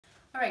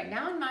All right,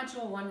 now in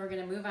Module 1, we're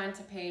going to move on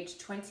to page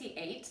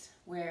 28,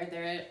 where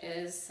there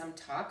is some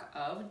talk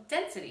of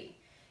density.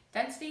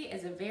 Density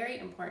is a very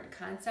important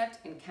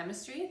concept in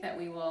chemistry that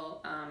we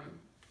will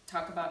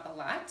talk about a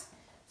lot.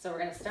 So we're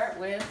going to start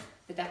with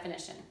the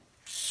definition.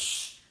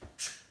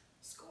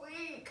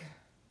 Squeak!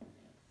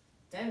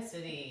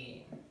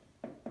 Density.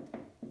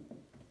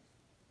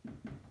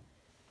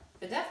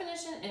 The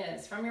definition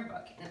is, from your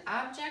book, an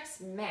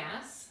object's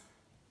mass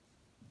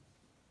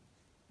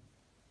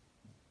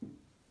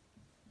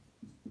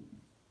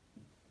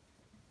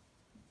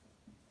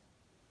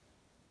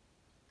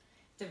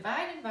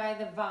divided by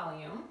the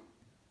volume,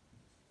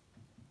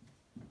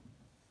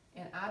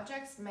 an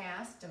object's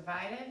mass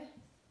divided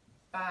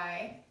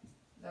by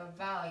the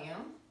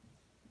volume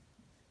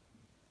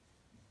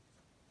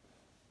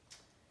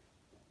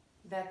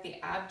that the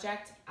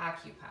object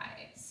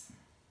occupies.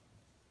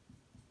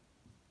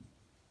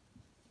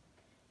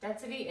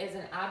 Density is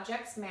an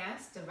object's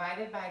mass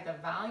divided by the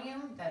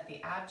volume that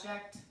the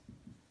object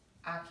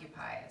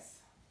occupies.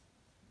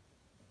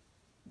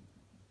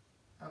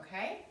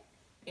 Okay?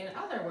 In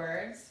other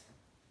words,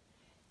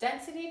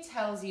 density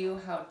tells you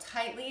how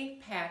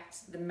tightly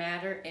packed the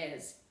matter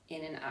is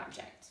in an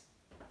object.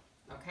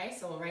 Okay,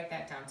 so we'll write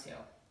that down too.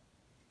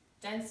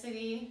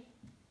 Density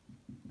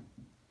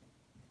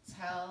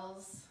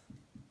tells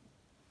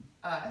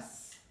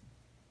us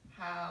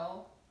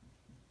how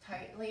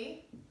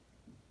tightly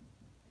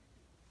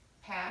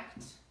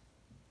packed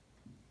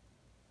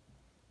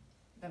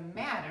the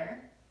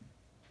matter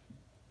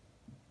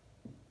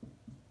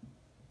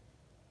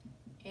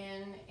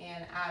in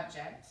an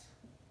object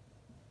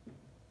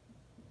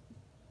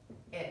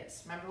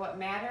is. Remember what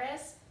matter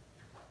is?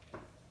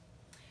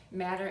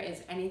 Matter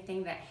is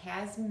anything that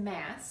has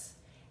mass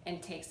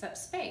and takes up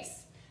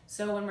space.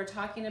 So when we're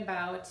talking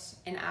about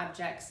an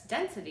object's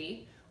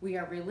density, we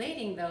are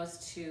relating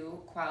those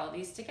two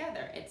qualities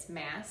together. It's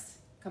mass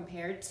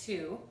compared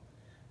to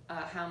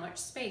how much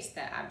space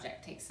that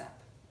object takes up.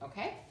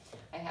 Okay?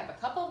 I have a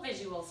couple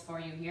visuals for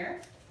you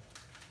here.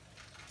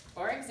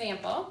 For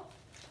example,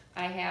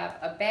 I have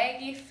a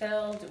baggie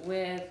filled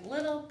with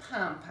little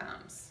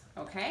pom-poms,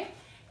 okay?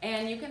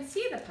 And you can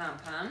see the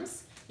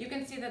pom-poms. You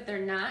can see that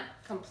they're not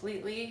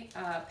completely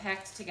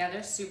packed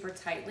together super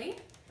tightly.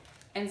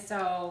 And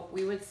so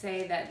we would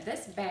say that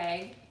this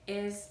bag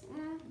is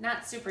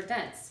not super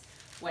dense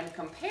when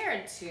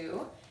compared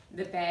to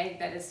the bag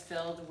that is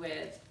filled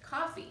with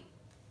coffee.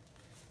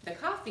 The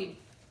coffee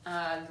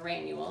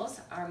granules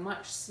are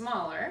much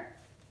smaller,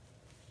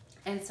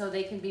 and so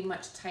they can be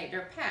much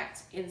tighter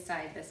packed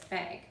inside this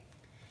bag.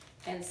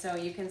 And so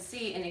you can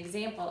see an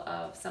example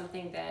of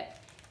something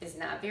that is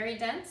not very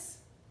dense,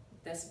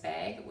 this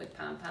bag with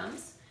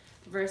pom-poms,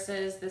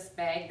 versus this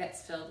bag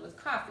that's filled with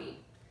coffee,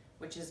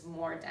 which is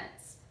more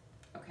dense,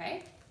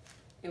 okay?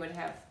 It would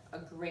have a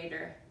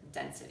greater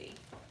density.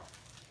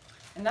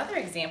 Another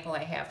example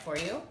I have for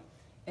you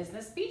is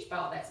this beach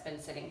ball that's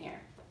been sitting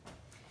here.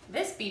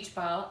 This beach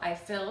ball I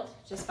filled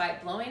just by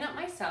blowing up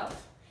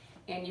myself,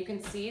 and you can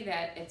see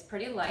that it's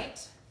pretty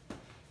light,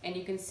 and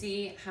you can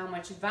see how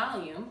much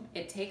volume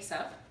it takes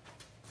up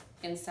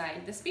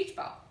inside this beach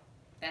ball.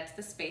 That's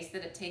the space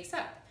that it takes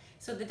up.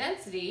 So the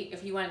density,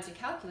 if you wanted to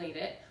calculate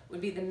it, would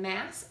be the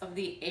mass of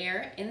the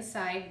air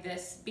inside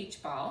this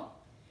beach ball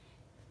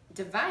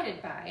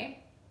divided by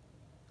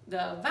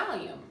the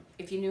volume,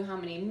 if you knew how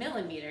many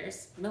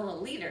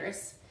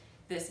milliliters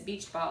this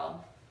beach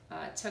ball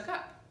took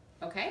up,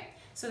 okay?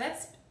 So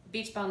that's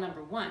beach ball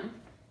number 1,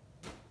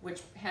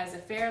 which has a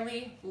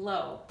fairly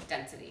low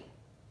density,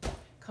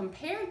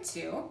 compared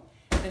to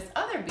this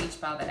other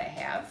beach ball that I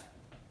have.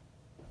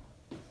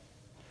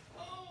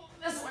 Oh,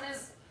 this one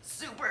is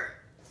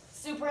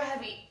super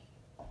heavy.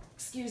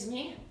 Excuse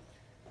me.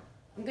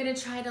 I'm gonna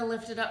try to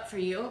lift it up for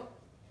you.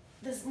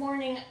 This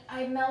morning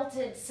I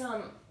melted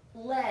some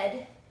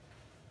lead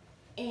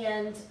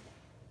and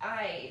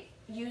I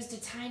used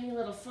a tiny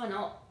little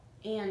funnel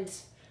and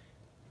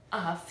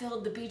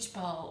filled the beach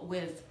ball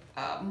with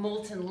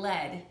molten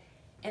lead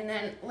and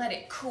then let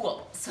it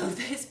cool. So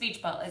this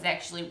beach ball is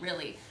actually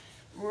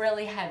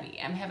really heavy.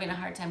 I'm having a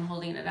hard time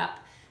holding it up.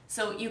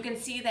 So you can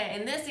see that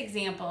in this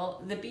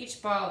example, the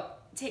beach ball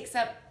takes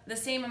up the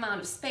same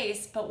amount of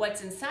space, but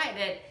what's inside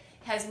it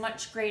has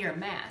much greater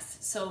mass.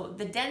 So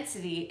the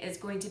density is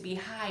going to be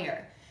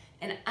higher.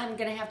 And I'm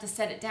gonna have to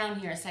set it down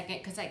here a second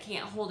because I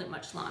can't hold it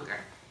much longer.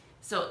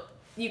 So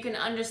you can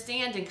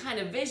understand and kind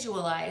of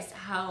visualize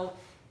how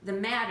the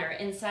matter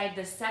inside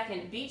the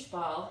second beach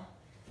ball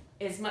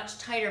is much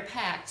tighter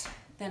packed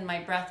than my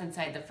breath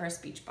inside the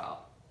first beach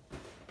ball.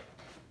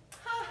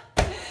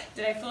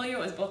 Did I fool you? It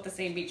was both the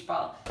same beach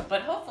ball,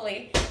 but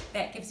hopefully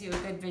that gives you a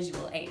good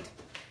visual aid.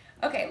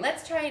 Okay,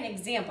 let's try an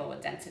example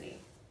with density.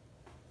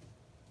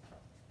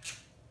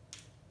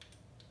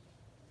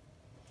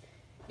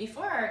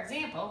 Before our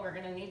example, we're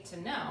going to need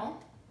to know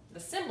the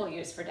symbol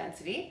used for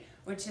density,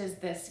 which is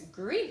this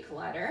Greek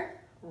letter,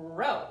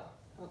 rho,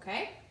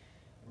 okay?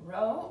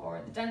 Rho,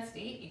 or the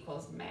density,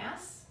 equals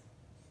mass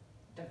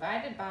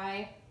divided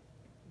by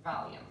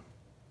volume.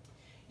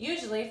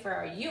 Usually for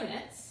our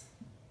units,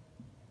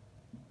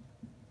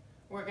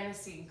 we're going to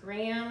see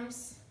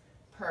grams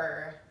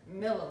per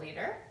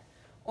milliliter,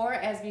 or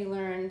as we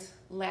learned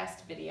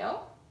last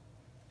video,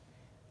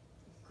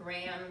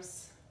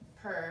 grams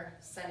per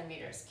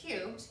centimeters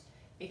cubed,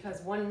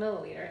 because 1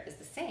 milliliter is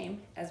the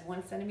same as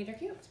 1 centimeter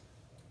cubed.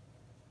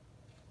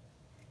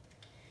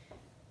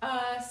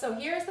 So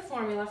here's the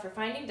formula for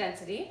finding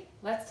density.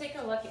 Let's take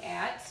a look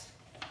at,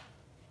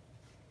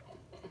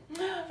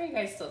 are you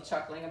guys still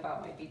chuckling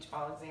about my beach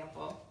ball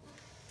example?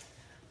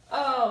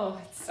 Oh,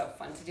 it's so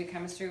fun to do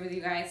chemistry with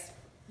you guys.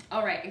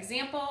 All right,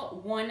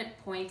 example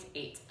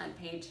 1.8 on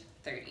page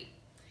 30.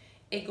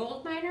 A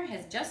gold miner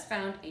has just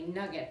found a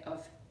nugget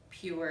of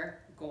pure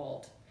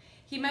gold.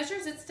 He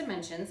measures its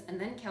dimensions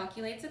and then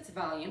calculates its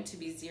volume to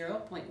be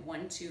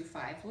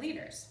 0.125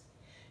 liters.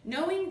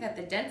 Knowing that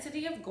the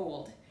density of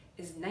gold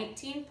is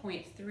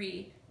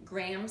 19.3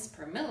 grams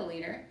per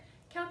milliliter,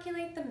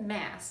 calculate the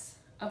mass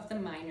of the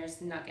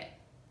miner's nugget.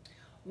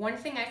 One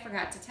thing I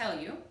forgot to tell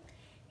you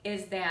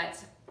is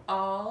that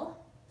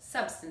all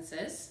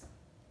substances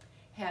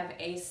have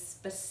a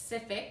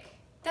specific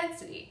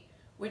density,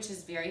 which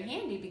is very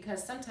handy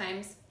because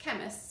sometimes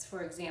chemists,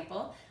 for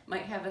example,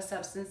 might have a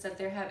substance that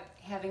they're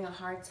having a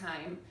hard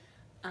time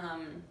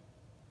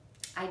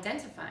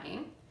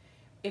identifying.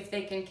 If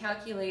they can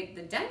calculate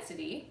the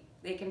density,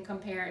 they can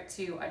compare it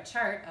to a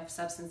chart of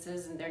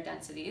substances and their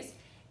densities,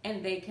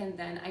 and they can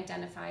then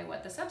identify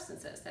what the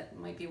substance is. That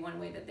might be one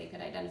way that they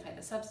could identify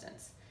the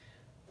substance.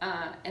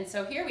 And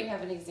so here we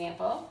have an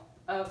example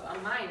of a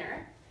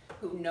miner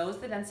who knows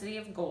the density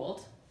of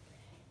gold,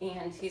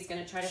 and he's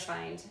going to try to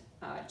find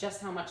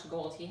just how much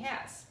gold he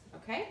has.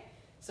 Okay,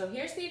 so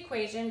here's the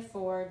equation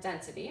for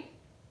density.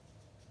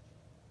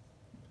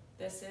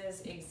 This is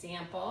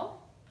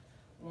example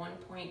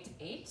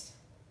 1.8,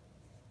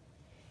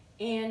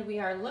 and we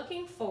are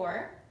looking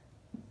for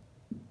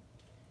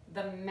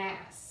the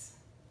mass.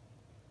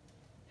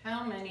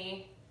 How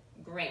many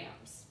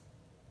grams?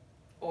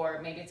 Or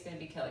maybe it's going to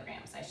be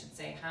kilograms. I should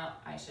say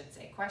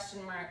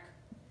question mark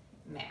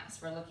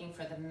mass. We're looking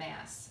for the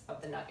mass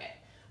of the nugget.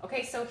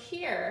 Okay, so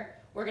here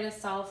we're going to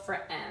solve for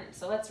n.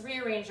 So let's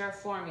rearrange our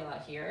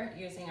formula here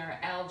using our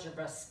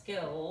algebra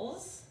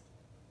skills.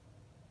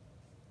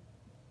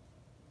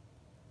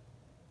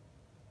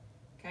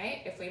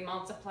 Okay, if we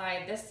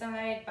multiply this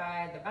side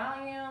by the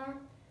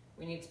volume,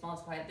 we need to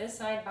multiply this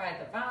side by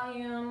the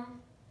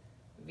volume.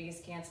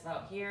 V's cancel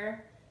out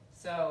here.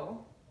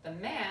 So the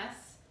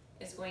mass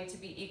is going to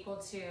be equal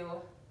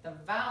to the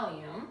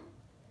volume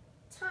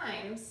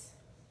times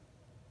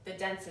the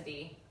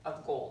density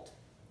of gold.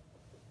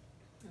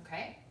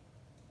 Okay?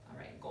 I'll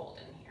write gold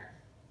in here,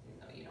 even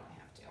though you don't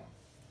have to.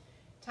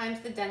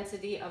 Times the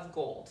density of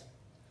gold.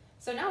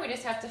 So now we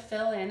just have to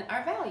fill in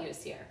our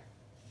values here.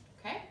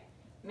 Okay?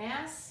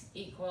 Mass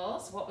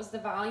equals, what was the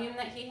volume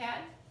that he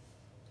had?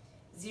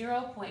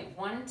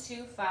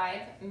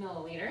 0.125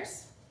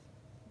 milliliters.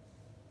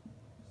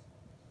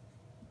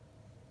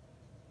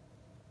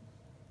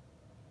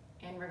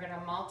 And we're going to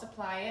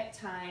multiply it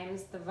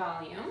times the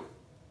volume.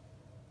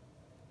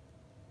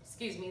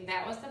 Excuse me,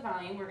 that was the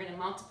volume. We're going to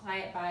multiply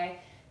it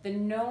by the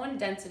known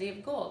density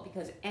of gold,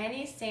 because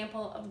any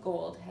sample of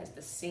gold has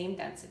the same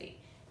density.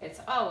 It's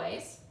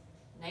always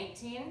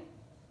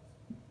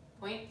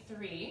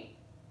 19.3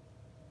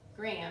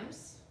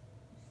 grams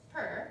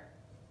per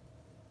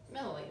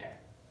milliliter.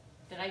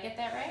 Did I get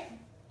that right?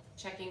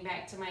 Checking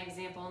back to my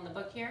example in the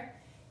book here.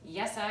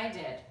 Yes, I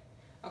did.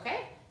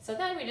 Okay, so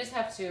then we just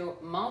have to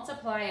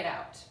multiply it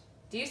out.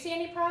 Do you see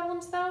any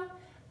problems though?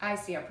 I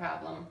see a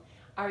problem.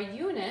 Our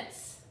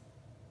units,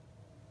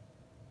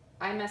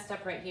 I messed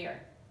up right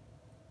here.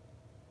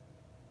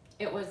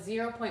 It was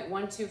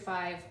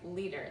 0.125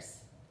 liters.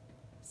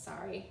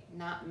 Sorry,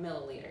 not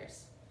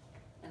milliliters.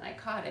 And I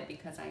caught it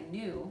because I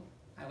knew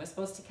I was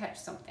supposed to catch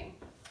something.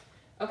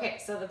 Okay,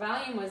 so the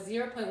volume was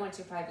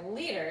 0.125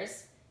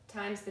 liters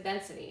times the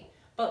density.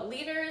 But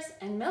liters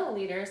and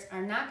milliliters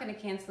are not going to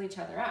cancel each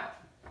other out.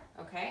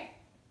 Okay?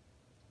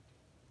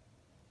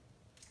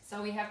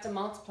 So we have to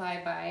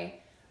multiply by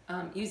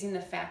using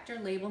the factor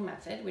label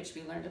method, which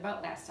we learned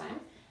about last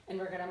time. And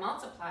we're going to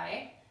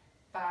multiply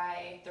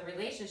by the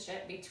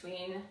relationship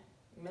between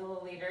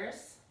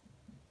milliliters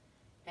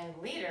and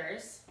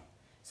liters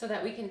so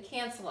that we can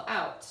cancel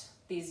out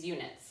these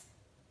units.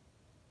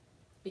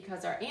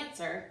 Because our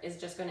answer is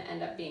just going to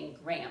end up being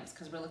grams,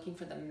 because we're looking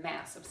for the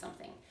mass of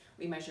something.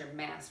 We measure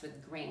mass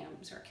with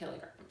grams or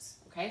kilograms.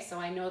 Okay, so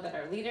I know that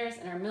our liters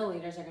and our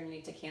milliliters are going to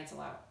need to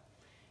cancel out.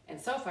 And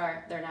so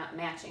far, they're not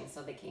matching,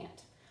 so they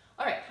can't.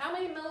 All right, how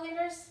many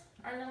milliliters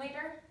are in a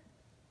liter?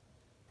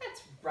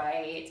 That's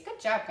right. Good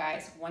job,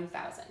 guys.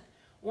 1,000.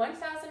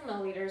 1,000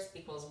 milliliters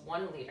equals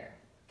 1 liter.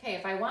 Okay,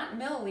 if I want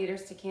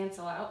milliliters to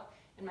cancel out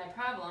in my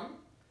problem,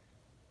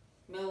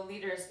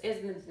 milliliters is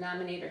in the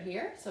denominator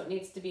here, so it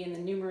needs to be in the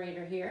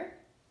numerator here.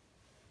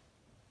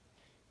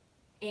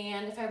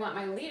 And if I want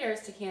my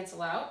liters to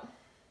cancel out,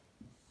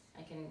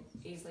 I can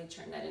easily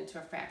turn that into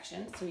a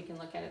fraction, so we can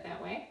look at it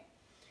that way.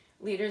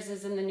 Liters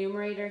is in the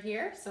numerator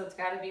here, so it's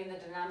got to be in the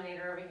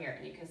denominator over here.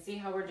 And you can see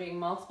how we're doing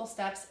multiple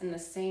steps in the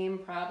same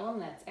problem.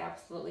 That's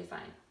absolutely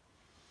fine.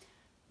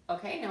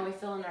 Okay, now we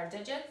fill in our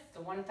digits.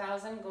 The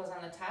 1,000 goes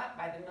on the top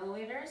by the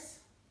milliliters.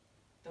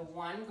 The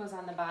 1 goes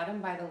on the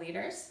bottom by the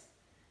liters.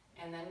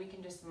 And then we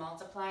can just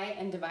multiply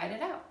and divide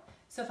it out.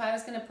 So if I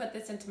was going to put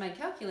this into my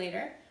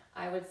calculator,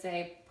 I would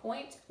say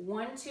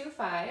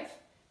 0.125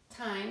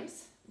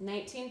 times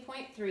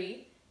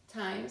 19.3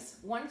 times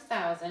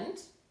 1,000.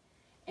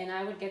 And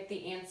I would get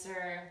the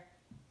answer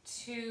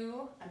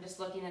I'm just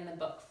looking in the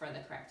book for the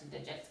correct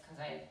digits because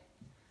I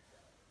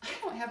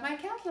don't have my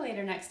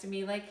calculator next to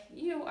me like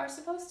you are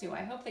supposed to.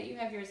 I hope that you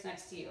have yours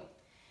next to you.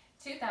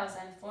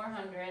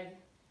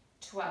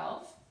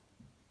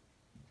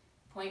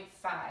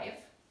 2,412.5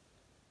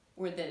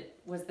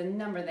 was the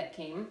number that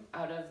came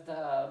out of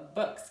the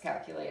book's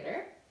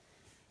calculator.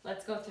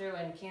 Let's go through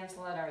and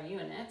cancel out our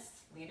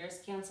units.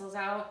 Liters cancels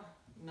out,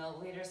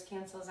 milliliters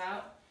cancels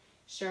out.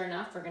 Sure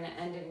enough, we're going to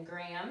end in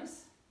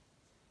grams.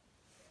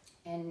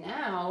 And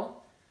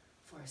now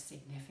for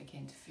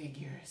significant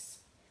figures.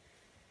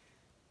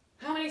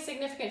 How many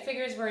significant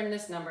figures were in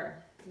this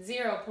number?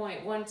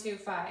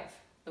 0.125.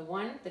 The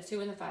 1, the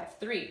 2, and the 5.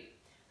 3.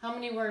 How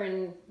many were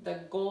in the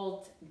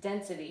gold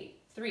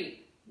density?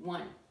 3.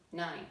 1,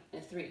 9,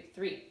 and 3.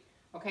 3.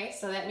 Okay,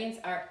 so that means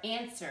our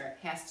answer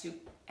has to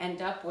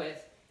end up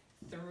with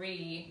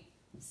 3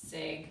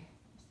 sig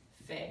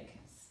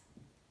figs.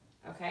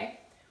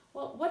 Okay?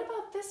 Well, what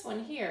about this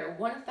one here?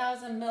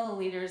 1,000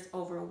 milliliters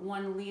over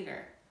 1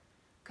 liter.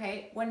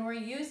 Okay, when we're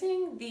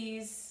using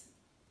these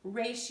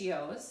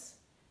ratios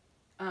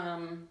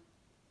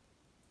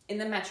in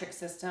the metric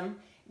system,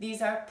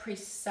 these are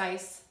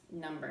precise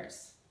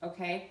numbers,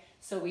 okay?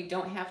 So we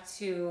don't have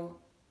to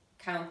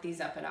count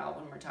these up at all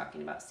when we're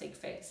talking about sig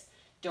figs.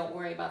 Don't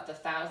worry about the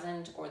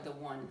 1,000 or the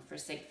 1 for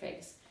sig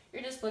figs.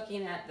 You're just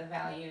looking at the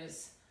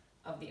values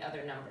of the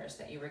other numbers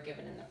that you were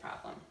given in the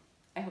problem.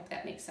 I hope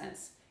that makes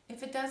sense.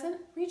 If it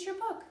doesn't, read your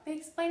book. They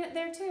explain it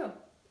there too.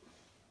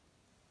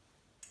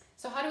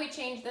 So how do we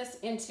change this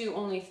into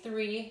only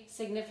 3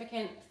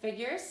 significant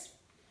figures?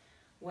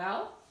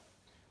 Well,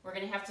 we're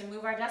going to have to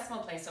move our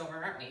decimal place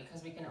over, aren't we?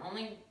 Because we can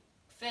only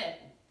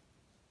fit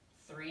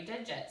 3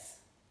 digits.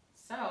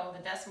 So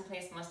the decimal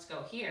place must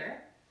go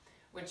here,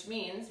 which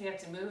means we have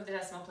to move the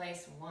decimal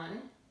place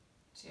 1,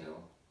 2,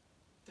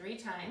 3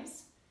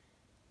 times,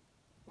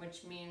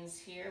 which means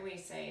here we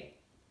say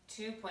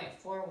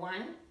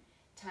 2.41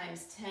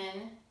 times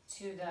 10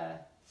 to the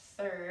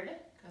 3rd,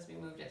 because we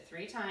moved it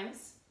 3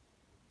 times,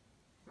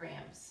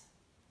 grams.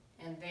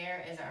 And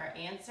there is our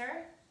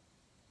answer.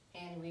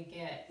 And we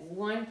get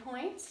 1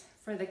 point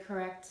for the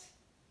correct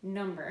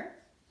number.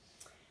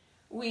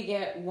 We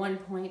get 1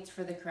 point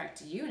for the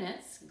correct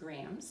units,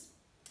 grams.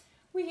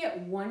 We get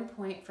 1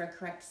 point for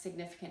correct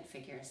significant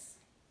figures.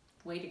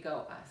 Way to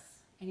go, us.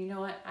 And you know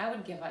what? I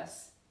would give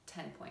us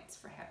 10 points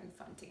for having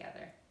fun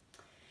together.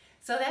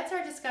 So that's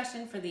our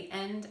discussion for the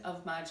end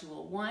of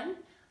Module 1.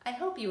 I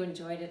hope you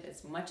enjoyed it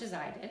as much as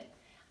I did.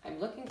 I'm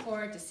looking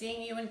forward to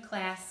seeing you in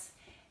class,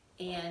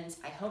 and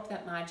I hope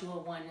that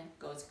Module 1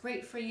 goes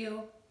great for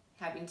you,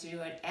 having to do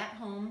it at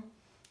home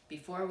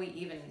before we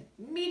even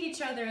meet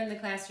each other in the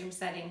classroom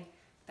setting.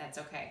 That's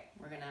okay.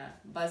 We're going to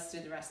buzz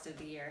through the rest of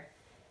the year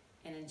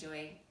and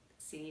enjoy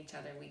seeing each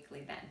other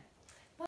weekly then.